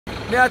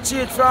Me a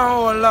cheat from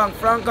how long,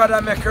 from God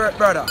and make hurt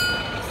brother.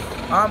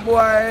 And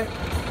boy,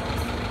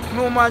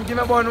 no man give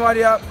me bun what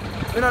they have.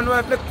 You don't know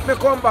if me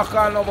come back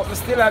all now, but me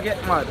still I get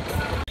mad.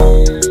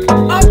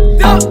 Up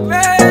top,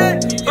 man!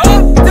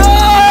 Up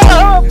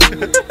top!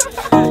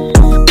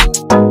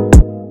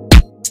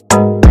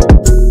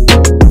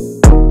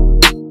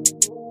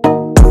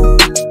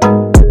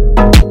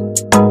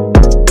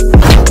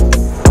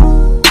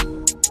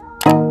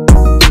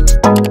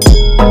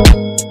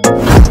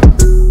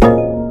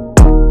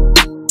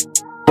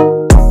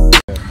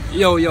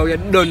 Yo, you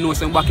don't know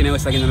some back in the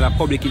West again in a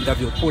public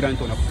interview, Portland,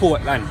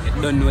 Portland.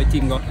 You don't know a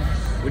thing.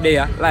 We're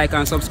there. Like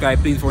and subscribe,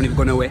 please, for if you're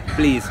going away.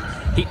 Please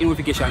hit the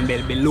notification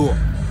bell below.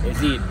 You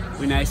see it?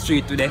 We're in the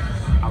street today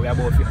and we're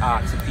about to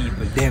ask the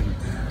people them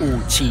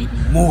who cheat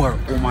more,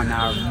 woman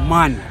or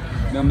man.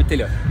 Let me tell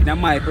you, in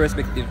my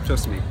perspective,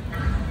 trust me,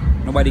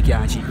 nobody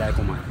can cheat like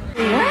woman.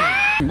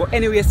 But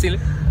anyway, still,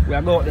 we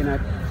are going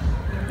out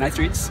in the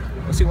streets.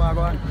 We'll see what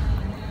going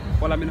on.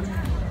 Follow me now.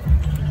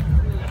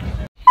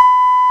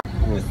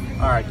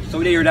 Alright, so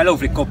we are the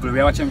lovely couple,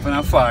 we are watching from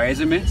afar,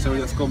 isn't it? So we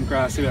just come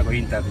across here, we are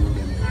going to interview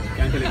them.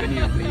 Can you tell us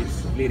your name,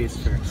 please? Ladies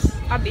first.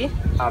 Abby.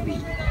 Abby.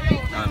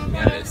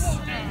 Les.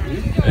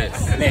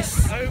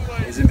 Les.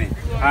 Isn't it?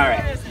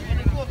 Alright.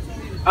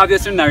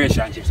 Obviously in a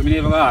relationship, so we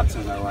never going to ask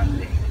another one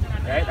day.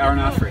 Right? Or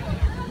not afraid?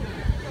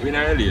 We're in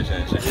a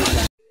relationship.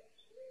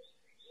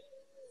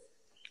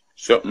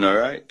 Something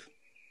alright?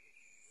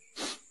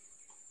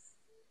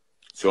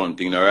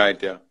 Something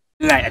alright, yeah?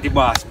 Like at the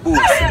boss, boss.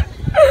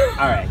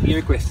 Alright, here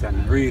a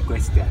question, real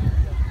question.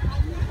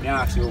 Let me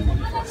ask you woman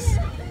first.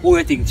 Who do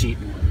you think cheat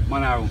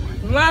more? Man or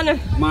woman? Man.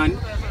 Man?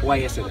 Why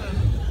you say that?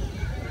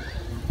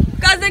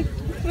 Because let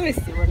me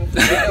see what I'm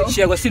saying.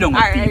 She go sit down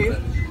with people.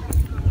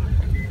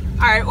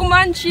 Alright,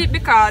 woman cheat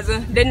because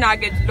they not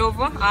get love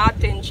and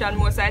attention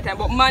most of the time.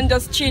 But man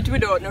just cheat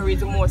without no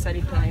reason most of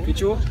the time. You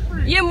true?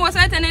 Yeah, most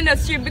of the time they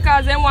just cheat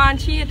because they want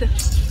to cheat.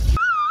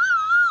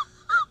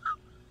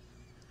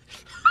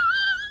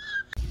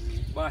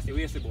 Bossy,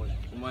 where's the ball?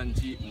 Woman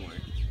cheat more.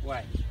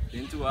 Why?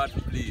 Then too hard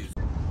to please.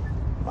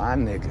 My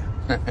nigga.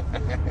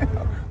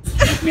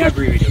 Me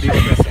agree with you,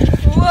 big person.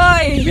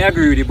 Why? Me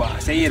agree with you,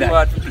 boss. Say Too that.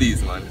 hard to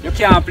please, man. You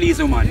can't please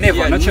a woman. Never,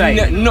 Yeah, not try.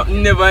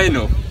 never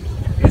enough.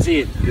 You see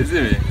it? You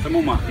see me? So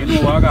mama, you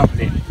know what I got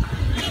there.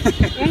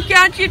 You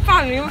can't cheat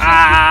for me.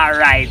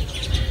 Alright.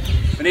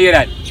 When you hear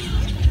that?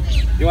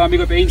 You want me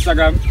to go to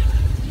Instagram?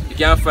 You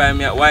can find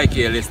me at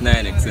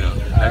YKLS9X, you know.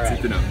 That's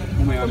it, you know.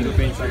 Mama, you want me to go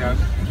to Instagram?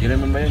 You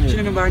remember your name? She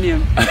remember her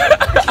name.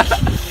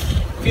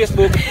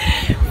 Facebook.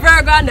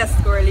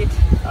 Virgo_lit.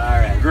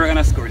 Alright,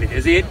 Virgo_lit.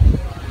 Is it?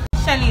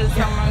 Chanel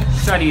someone.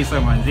 Shani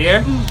someone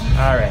there?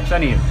 Alright,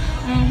 Shani.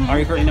 Are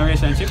you currently in a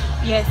relationship?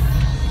 Yes.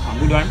 A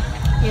good one?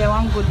 Yeah,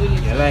 I'm good with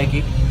it. You like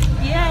it?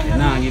 Yeah. You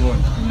not give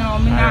one? No,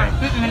 me not.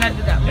 Me not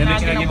do that. You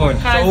don't give one?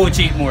 So who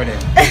cheat more then?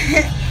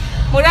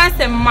 But I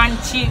say man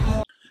cheat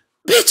more.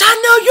 Bitch, I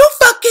know you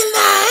fucking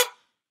lying.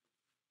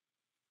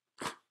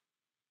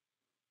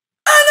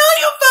 I know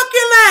you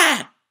fucking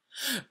lying.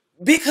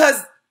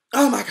 Because,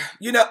 oh my God,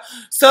 you know,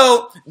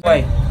 so.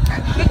 Why?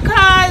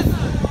 Because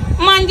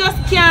man just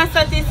can't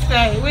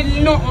satisfy with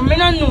nothing. Me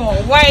don't know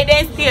why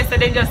they stay so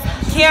they just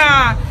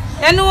can't.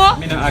 You know?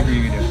 Me not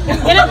agree with you.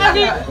 You don't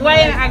agree? Why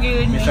you don't agree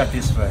with Me me?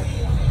 satisfied.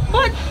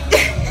 But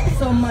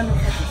some man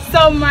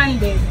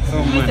did.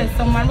 Some man.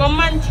 Some man. But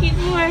man cheat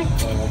more.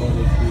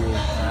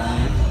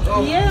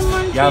 Yeah,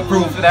 man. You have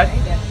proof for that?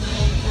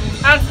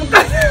 Ask the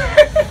person.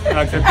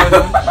 Ask the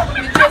person.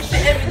 You just the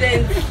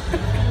evidence.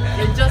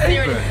 You just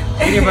hear it.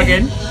 Name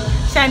again?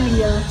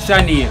 Chanel.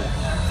 Chanel.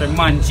 So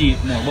man cheat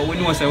more, but we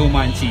know say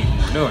woman cheat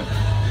more, don't we?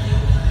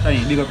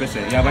 Chanel, big up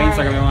yourself. You have an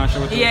Instagram you want to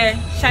show to? Yeah,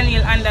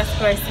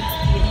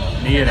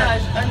 Chanel_16. You hear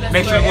that?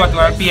 Make sure you go to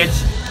our page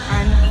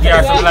and give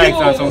her some likes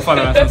and some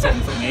followers and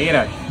something. You hear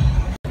that?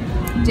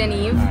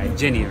 Genevieve. Alright,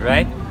 Jenny,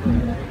 right?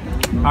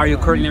 Are you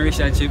currently in a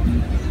relationship?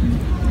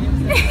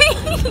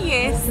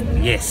 Yes.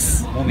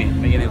 Yes. Moment,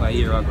 you never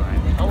hear her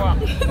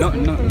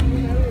going. No.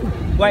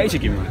 Why is she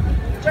giving me?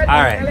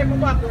 Alright.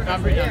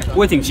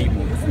 What do you think cheat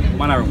more?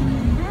 Man or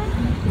woman?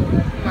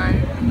 Man.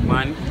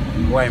 Man?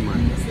 Why man?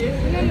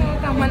 No,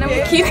 that man a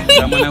wicked.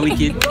 That man a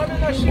wicked.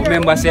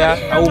 Remember say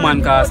a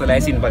woman cast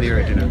like sin for the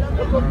earth, you know.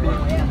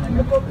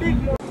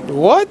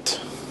 What?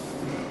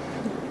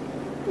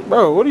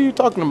 Bro, what are you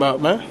talking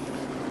about, man?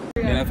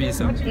 You don't feel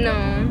so? No.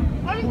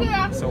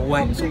 So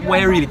why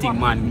you really think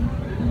man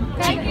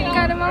cheat?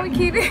 God, I'm a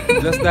wicked.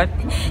 Just that?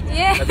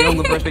 Yeah. At the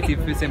younger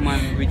perspective, you say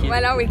man wicked.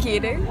 Man a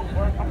wicked.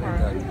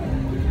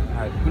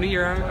 Alright, when you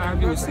hear her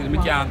view still, me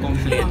can't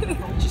complain.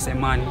 She say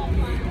man,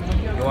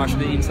 you watch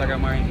the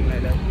Instagram or anything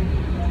like that?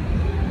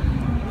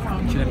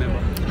 She remember?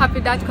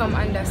 Happy.com_.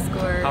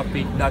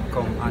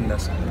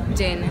 Happy.com_.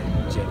 Jen.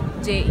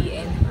 Jen.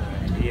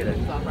 You hear that?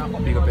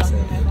 Big up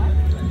yourself.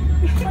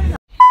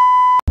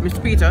 Miss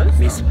Peters?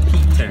 Miss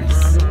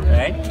Peters,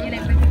 right?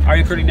 Are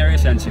you currently in a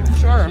relationship?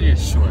 Sure.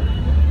 Yes, sure.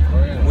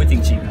 What do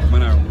you think cheap?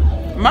 Man or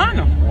woman? Man.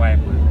 Why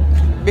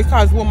man?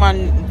 Because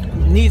woman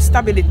needs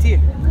stability.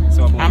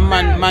 So, And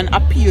man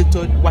appeal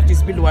to what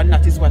is below and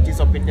that is what is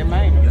up in the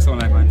mind. You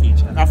sound like my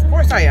teacher. Of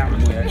course I am.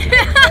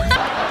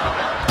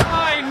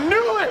 I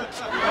knew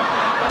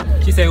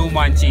it! She said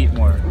woman cheat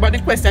more. But the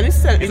question is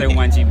still... She said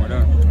woman cheat more,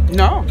 though.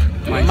 No,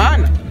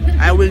 man,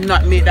 I will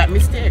not make that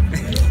mistake.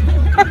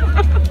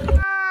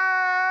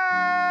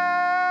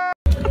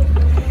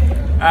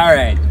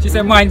 Alright, she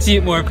said man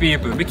cheat more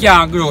people. We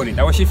can't grow it.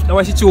 That was she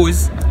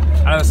choose.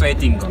 And that's what I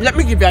think. Let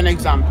me give you an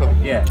example.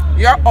 Yeah.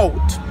 You're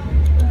out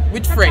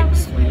with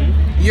friends.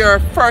 Your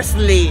first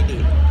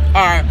lady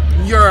or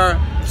your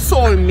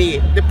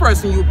soulmate, the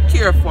person you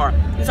care for,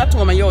 is at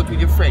home and you're out with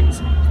your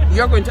friends.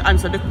 You're going to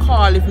answer the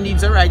call if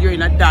needs a ride. You're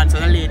in a dance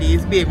and a lady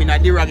is behaving in a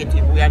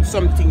derogative way and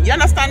something. You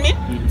understand me?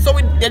 So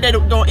they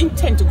don't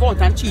intend to go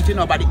out and cheat,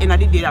 but at the end of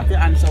the day, they have to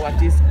answer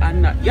what is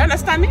and not. You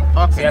understand me?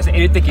 Okay. So you say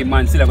anything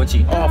man still go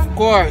cheat? Of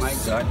course. My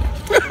God.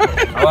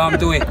 How am I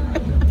doing?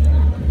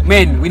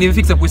 Men, we need to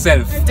fix up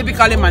ourselves.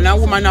 Typically, man and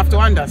woman have to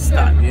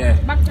understand. Yeah.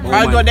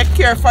 Although they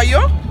care for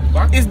you,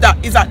 is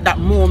at that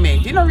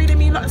moment. You don't really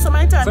mean nothing some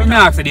time. So me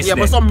ask you this. Yeah,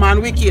 but some man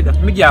wicked.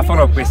 Me give a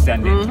follow-up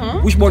question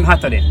then. Which one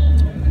hotter then?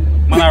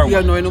 Man or You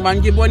woman? know, no man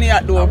give money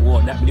at door.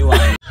 What? That be the one.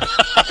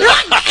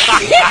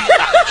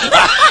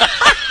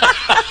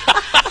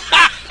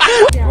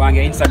 You want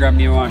to get Instagram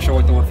name, you want to show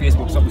it to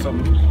Facebook,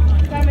 something?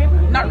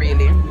 Not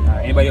really.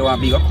 Anybody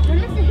want to big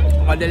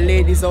up? But the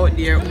ladies out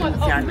there who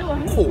can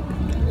cope.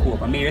 Cool.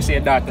 I mean, you say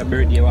daughter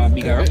birthday, you want to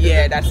big her up?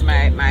 Yeah, that's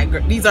my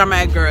girl. These are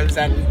my girls,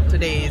 and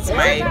today is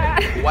my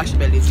wash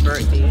belly's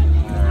birthday.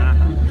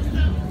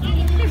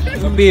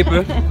 Some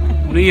people,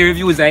 when you hear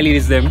reviews I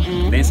ladies them,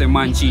 they say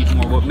man cheat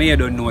more, but me I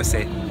don't know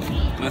say.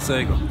 That's how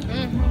it go.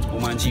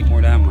 Woman cheat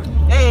more than man.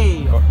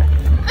 Hey!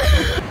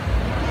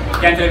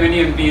 Can you tell me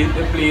your name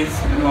please?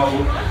 No.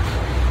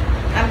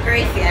 I'm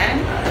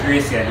Gracian.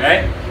 Gracian,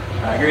 right?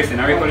 Gracian,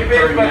 are you currently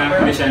in a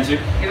relationship?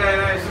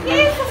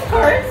 Yes, of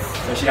course.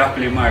 So she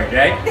happily married,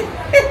 right?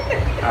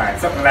 Alright,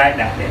 something like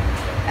that then.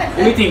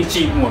 Who do you think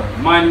cheat more?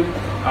 Man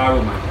or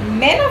woman?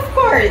 Men, of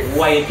course.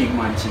 Why do you think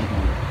man cheat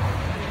more?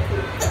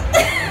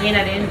 You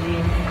know the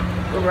engine.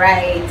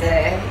 Right.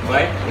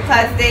 Why?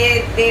 Because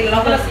they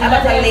love a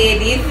lot of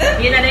ladies.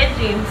 You know the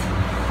engines.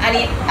 And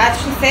as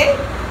she said,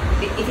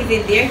 it is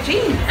in their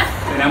genes.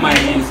 So that man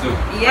means so.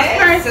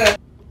 Yes.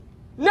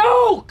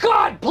 No!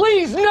 God,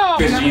 please, no!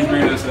 Because genes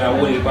bring us to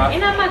that way back.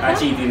 In a matter. I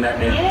cheating that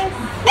then. Yes.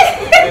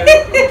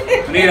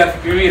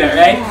 You read that,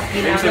 right?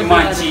 Them say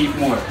man cheat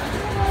more.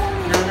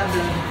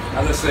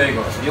 As I say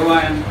go. You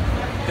want to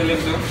tell him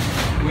so?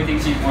 Who do you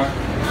think cheat more?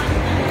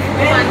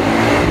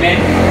 Men?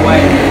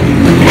 Why?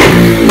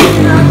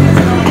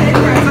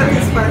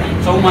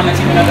 So woman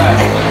cheat more than that?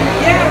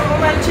 Yeah,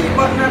 woman cheat,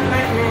 but not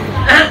like men.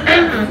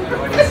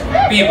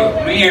 People,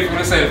 me hear from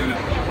yourself, you know.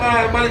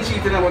 Man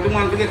cheating about the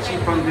man to get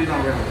cheap and be now.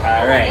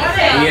 Alright,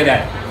 you hear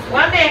that?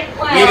 One day.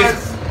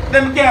 Ladies,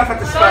 Them can't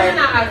satisfy. So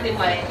not acting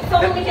by. So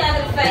we can't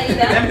satisfy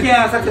either. Them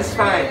can't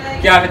satisfy.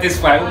 can't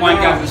satisfy, woman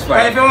can't But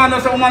satisfy. if you want to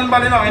know some woman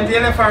body now, and you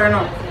left her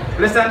now.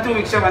 Less than 2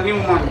 weeks, she have a new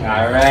man.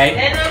 Alright.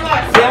 Then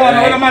what? She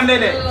have a man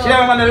did it. She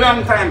have one a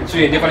long time.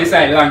 Straight, they on the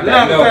side, long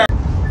Long time.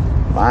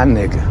 time. My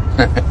nigga.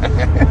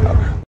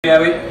 Yeah,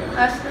 wait.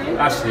 Ashley.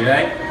 Ashley,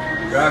 right?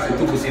 You're asking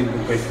two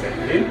simple questions.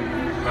 Okay?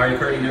 Are you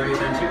currently in a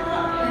relationship? Yes,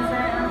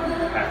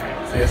 I Okay.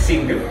 So you're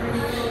single. am.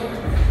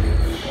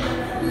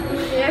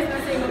 Yes,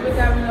 I'm single because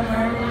I'm not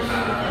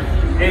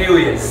married.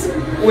 Anyways,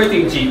 who do you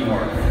think cheat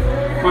more?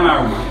 Man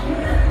or woman?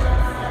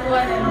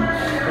 What?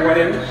 Who are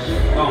them?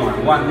 Oh man,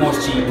 one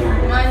must cheat more.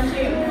 Man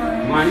cheat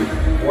more. Man?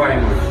 Why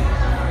man?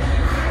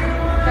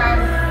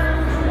 Because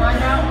one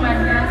young man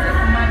can say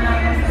man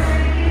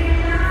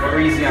not What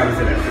reason you have to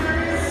say that?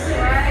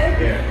 Why?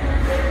 Yeah.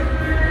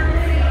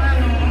 I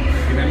don't know.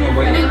 You don't know,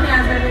 but I didn't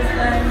answer this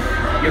time.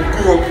 you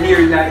grew up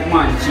hearing that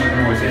man cheat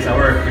more, so it's a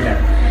word for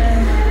that.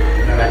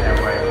 Not like that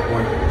why.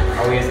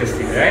 How we assist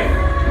it, right?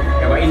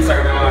 You have an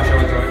Instagram you want to show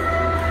it to?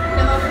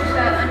 The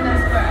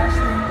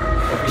official_Ashley.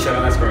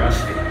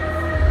 Official_Ashley.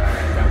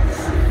 Alright, thanks.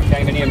 Can I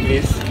have your name,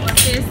 please?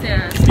 Stacey.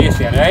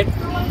 Stacey, right?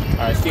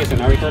 Alright, Stacey,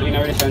 are you currently in a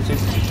relationship?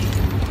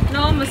 No,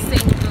 I'm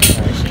single.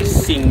 Alright, she's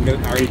single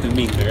and ready to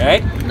mingle,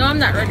 right? No, I'm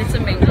not ready to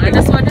mingle. I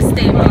just want to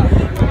stay mingle.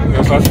 You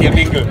also want to stay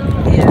mingle?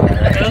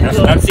 Alright,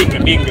 that's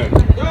single, mingle.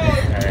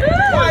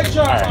 Alright.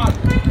 Alright.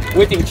 Who do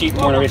you think cheat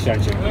more in a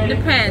relationship?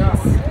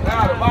 Depends.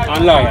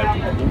 On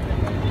loyalty.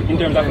 In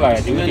terms of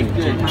loyalty, who do you think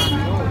cheat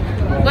more?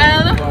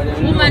 Well,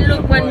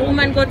 when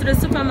women go to the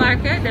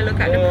supermarket, they look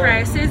at the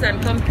prices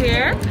and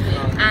compare,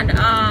 and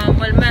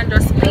well, men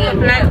just behave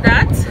like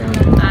that,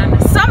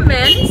 and some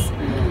men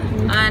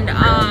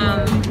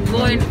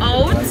going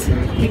out,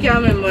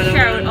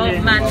 carry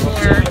out man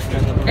more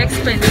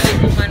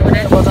expensive woman would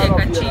have to take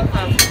a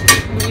cheaper.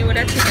 You would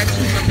have to take a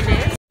cheaper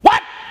place.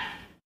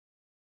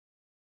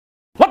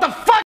 What the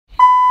fuck?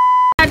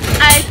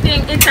 I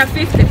think it's a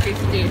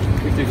 50-50.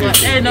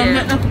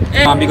 50-50.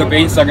 Yeah. Big up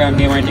your Instagram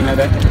game or anything like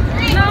that?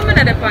 No, I'm not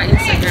on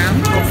Instagram.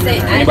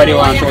 Anybody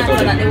want to show it out?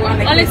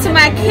 Only to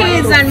my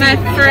kids and my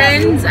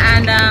friends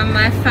and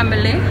my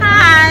family.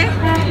 Hi!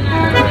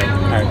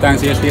 Alright,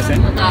 thanks for your stay,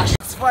 sir.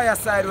 It's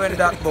fireside when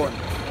that bun.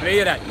 You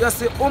hear that? You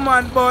see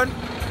woman bun,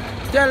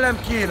 tell them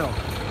Kino.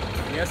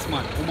 Yes,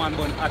 man. Woman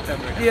born at the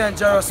brother.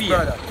 Dangerous,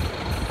 brother.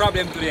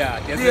 Problem to the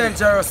heart. Yes,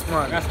 Dangerous,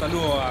 man. that's the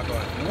low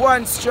one.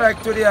 One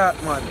strike to the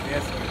heart, man.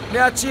 Yes, man. Me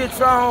a cheat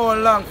from how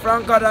long?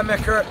 From God and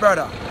make hurt,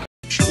 brother.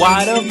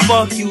 Why the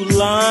fuck you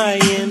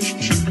lying?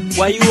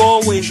 Why you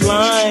always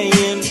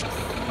lying?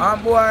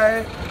 And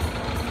boy,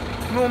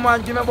 no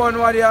man give me bun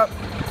what you have.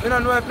 You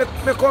don't know if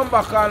me come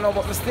back all now,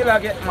 but me still a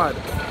get mad.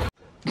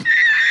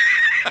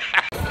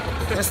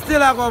 Me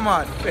still a go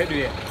mad.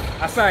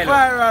 Asylum.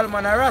 Viral,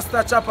 man. A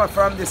Rasta chopper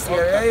from this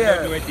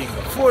area. Yeah.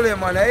 Fully,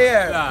 man.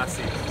 Yeah.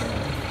 Classy.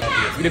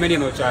 You don't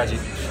know charge it.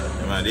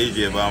 Man,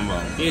 DJ Bam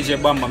Bam. DJ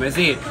Bam Bam, I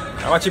see it.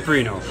 I watch it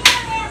pre now.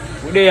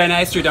 We're there in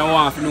the street and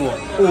want to know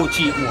who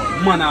cheat more,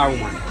 man or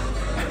woman?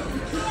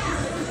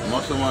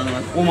 What's the man,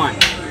 man? Woman.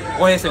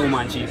 Why you say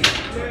woman cheat?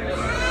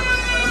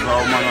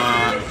 Because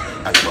man,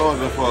 I told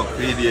the fuck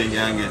PD and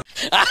gang.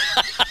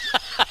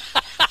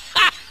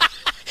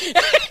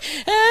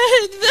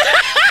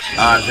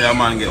 Ah, say a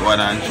man get 1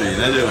 and 3, you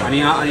know? And he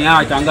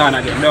heart and gone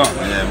again, no?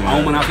 Yeah, man. A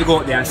woman have to go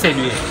out there and say it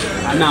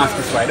and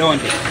nasty spy,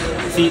 don't you?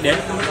 See it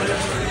there?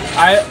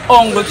 I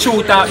uncle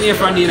shoot at me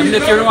from there. I'm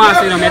not sure want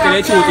to say, I tell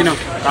you the truth, you know.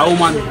 A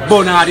woman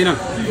burn hard, you know.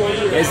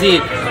 You see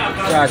it?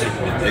 Charge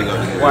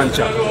it. One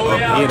chop.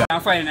 Okay.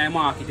 I'm finding in the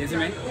market, you see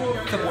me?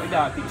 Support the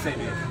dog thing, say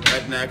me.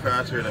 Right now,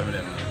 crossroad of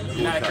them.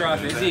 Night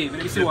crossroad, see it?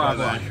 Let me see what I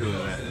want.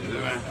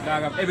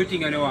 Dog have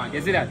everything you want,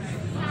 you see that?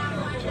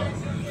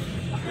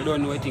 You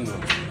don't know a thing.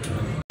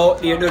 Oh,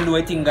 you don't know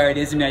a thing, guys.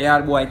 There's me a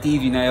Yard Boy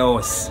TV in the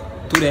house.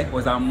 Today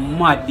was a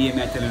mad day,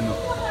 me telling you.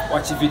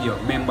 Watch the video.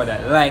 Remember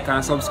that. Like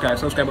and subscribe.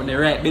 Subscribe button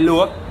right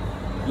below.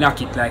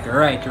 Lock it like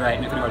right.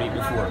 Nothing about it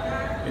before.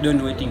 You don't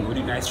know a thing. We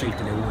do nice straight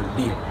to the whole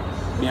day.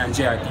 Me and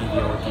JRTV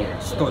out here.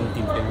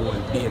 Stunting the whole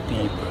day,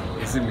 people.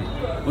 You see me?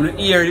 When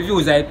you hear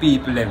reviews of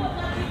people, them.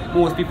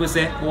 Most people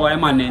say, boy,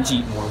 man, then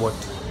cheat more, but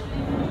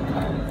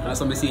that's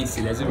what I say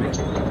still, you see me?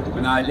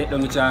 When I let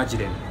them charge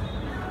them.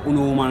 You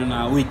know, man,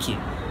 are wicked.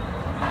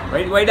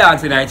 Why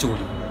dogs in I told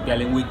you?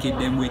 Them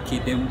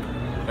wicked, them.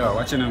 Yo,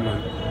 watching them,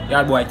 man.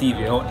 Yard Boy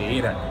TV out there,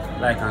 hear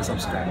that? Like and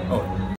subscribe. Oh.